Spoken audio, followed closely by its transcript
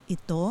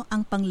Ito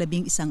ang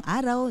pang-11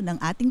 araw ng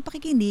ating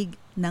pakikinig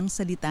ng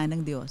Salita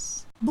ng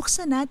Diyos.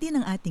 Buksan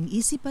natin ang ating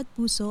isip at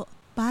puso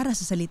para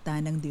sa Salita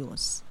ng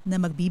Diyos na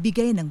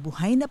magbibigay ng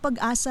buhay na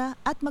pag-asa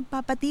at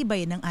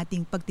magpapatibay ng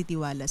ating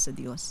pagtitiwala sa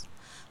Diyos.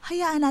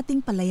 Hayaan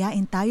nating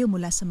palayain tayo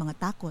mula sa mga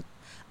takot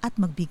at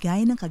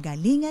magbigay ng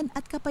kagalingan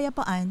at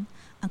kapayapaan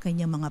ang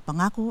kanyang mga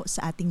pangako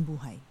sa ating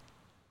buhay.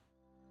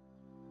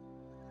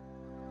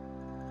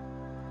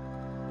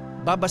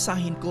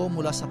 Babasahin ko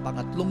mula sa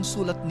pangatlong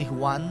sulat ni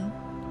Juan,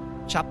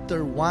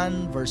 chapter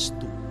 1, verse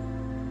 2.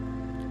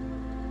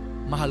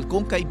 Mahal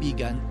kong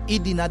kaibigan,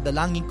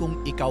 idinadalangin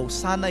kong ikaw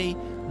sana'y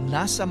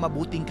nasa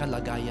mabuting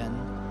kalagayan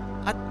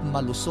at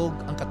malusog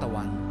ang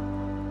katawan,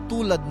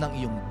 tulad ng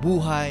iyong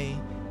buhay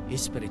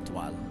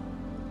espiritual.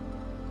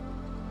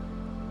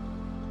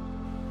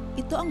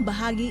 Ito ang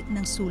bahagi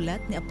ng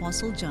sulat ni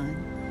Apostle John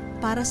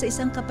para sa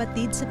isang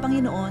kapatid sa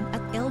Panginoon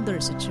at elder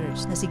sa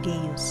church na si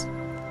Gaius.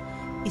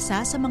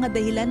 Isa sa mga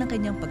dahilan ng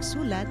kanyang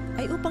pagsulat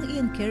ay upang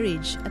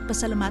i-encourage at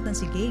pasalamatan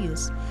si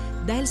Gaius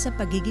dahil sa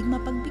pagiging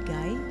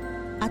mapagbigay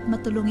at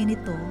matulungin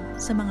ito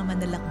sa mga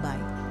manlalakbay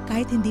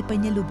kahit hindi pa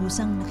niya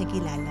lubusang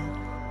nakikilala.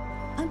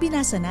 Ang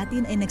binasa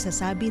natin ay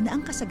nagsasabi na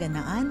ang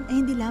kasaganaan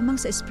ay hindi lamang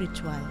sa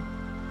spiritual,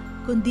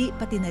 kundi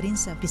pati na rin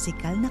sa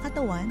pisikal na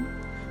katawan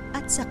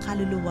at sa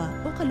kaluluwa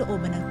o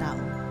kalooban ng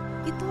tao.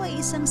 Ito ay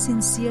isang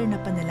sincere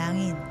na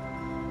panalangin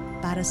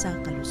para sa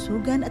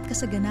kalusugan at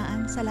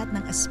kasaganaan sa lahat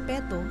ng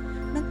aspeto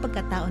ng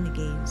pagkatao ni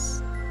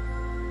Gaius.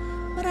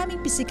 Maraming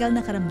pisikal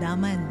na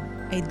karamdaman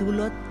ay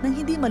dulot ng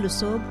hindi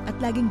malusog at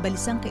laging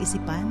balisang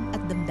kaisipan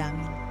at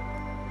damdamin.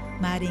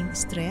 Maring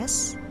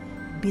stress,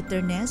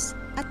 bitterness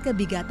at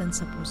kabigatan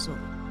sa puso.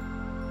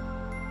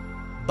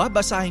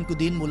 Babasahin ko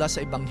din mula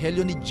sa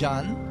Ebanghelyo ni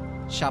John,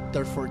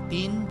 chapter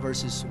 14,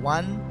 verses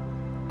 1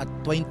 at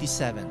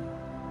 27.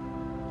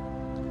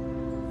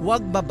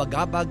 Huwag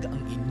babagabag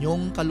ang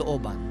inyong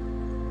kalooban.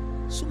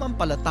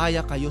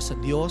 Sumampalataya kayo sa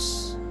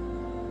Diyos,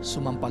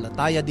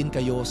 sumampalataya din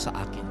kayo sa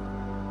akin.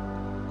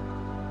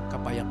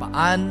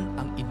 Kapayapaan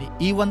ang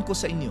iniiwan ko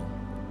sa inyo.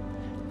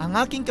 Ang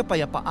aking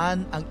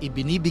kapayapaan ang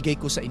ibinibigay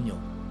ko sa inyo.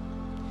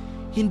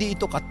 Hindi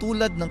ito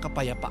katulad ng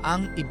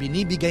kapayapaang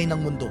ibinibigay ng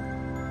mundo.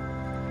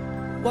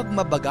 Huwag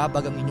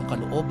mabagabag ang inyong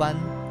kalooban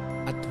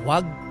at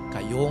huwag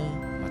kayong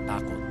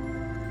matakot.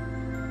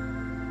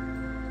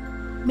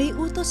 May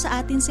utos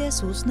sa atin si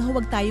Jesus na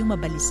huwag tayong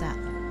mabalisa.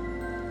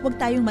 Huwag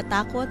tayong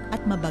matakot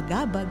at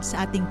mabagabag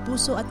sa ating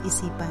puso at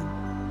isipan.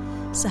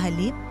 Sa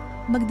halip,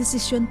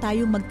 magdesisyon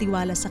tayong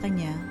magtiwala sa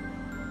Kanya,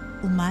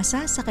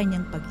 umasa sa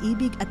Kanyang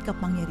pag-ibig at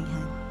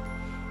kapangyarihan.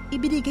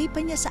 Ibinigay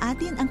pa niya sa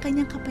atin ang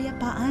Kanyang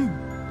kapayapaan.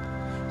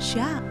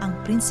 Siya ang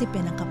prinsipe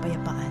ng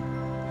kapayapaan.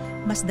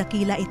 Mas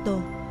dakila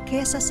ito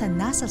kesa sa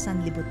nasa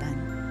sanlibutan.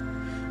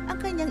 Ang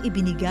Kanyang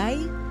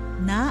ibinigay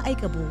na ay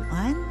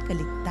kabuuan,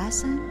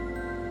 kaligtasan,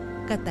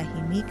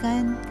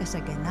 katahimikan,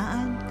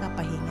 kasaganaan,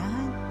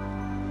 kapahingahan.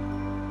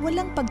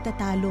 Walang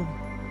pagtatalo.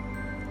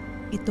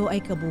 Ito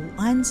ay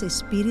kabuuan sa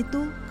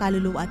espiritu,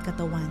 kaluluwa at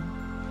katawan,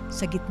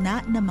 sa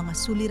gitna ng mga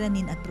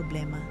suliranin at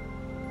problema.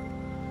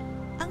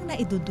 Ang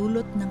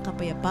naidudulot ng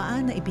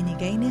kapayapaan na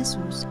ibinigay ni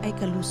Jesus ay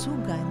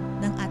kalusugan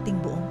ng ating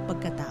buong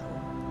pagkatao.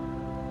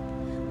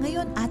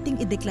 Ngayon ating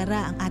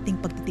ideklara ang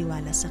ating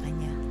pagtitiwala sa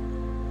Kanya.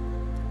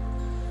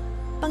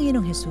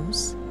 Panginoong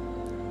Jesus,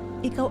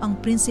 Ikaw ang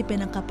prinsipe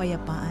ng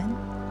kapayapaan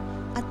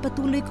at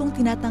patuloy kong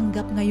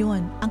tinatanggap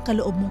ngayon ang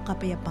kaloob mong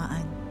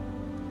kapayapaan.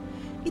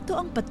 Ito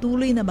ang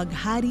patuloy na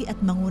maghari at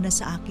manguna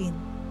sa akin.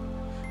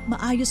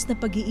 Maayos na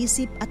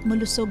pag-iisip at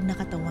malusog na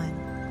katawan.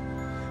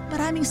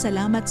 Maraming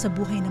salamat sa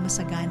buhay na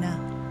masagana,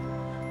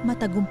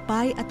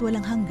 matagumpay at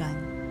walang hanggan.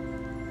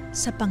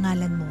 Sa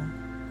pangalan mo.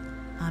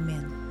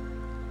 Amen.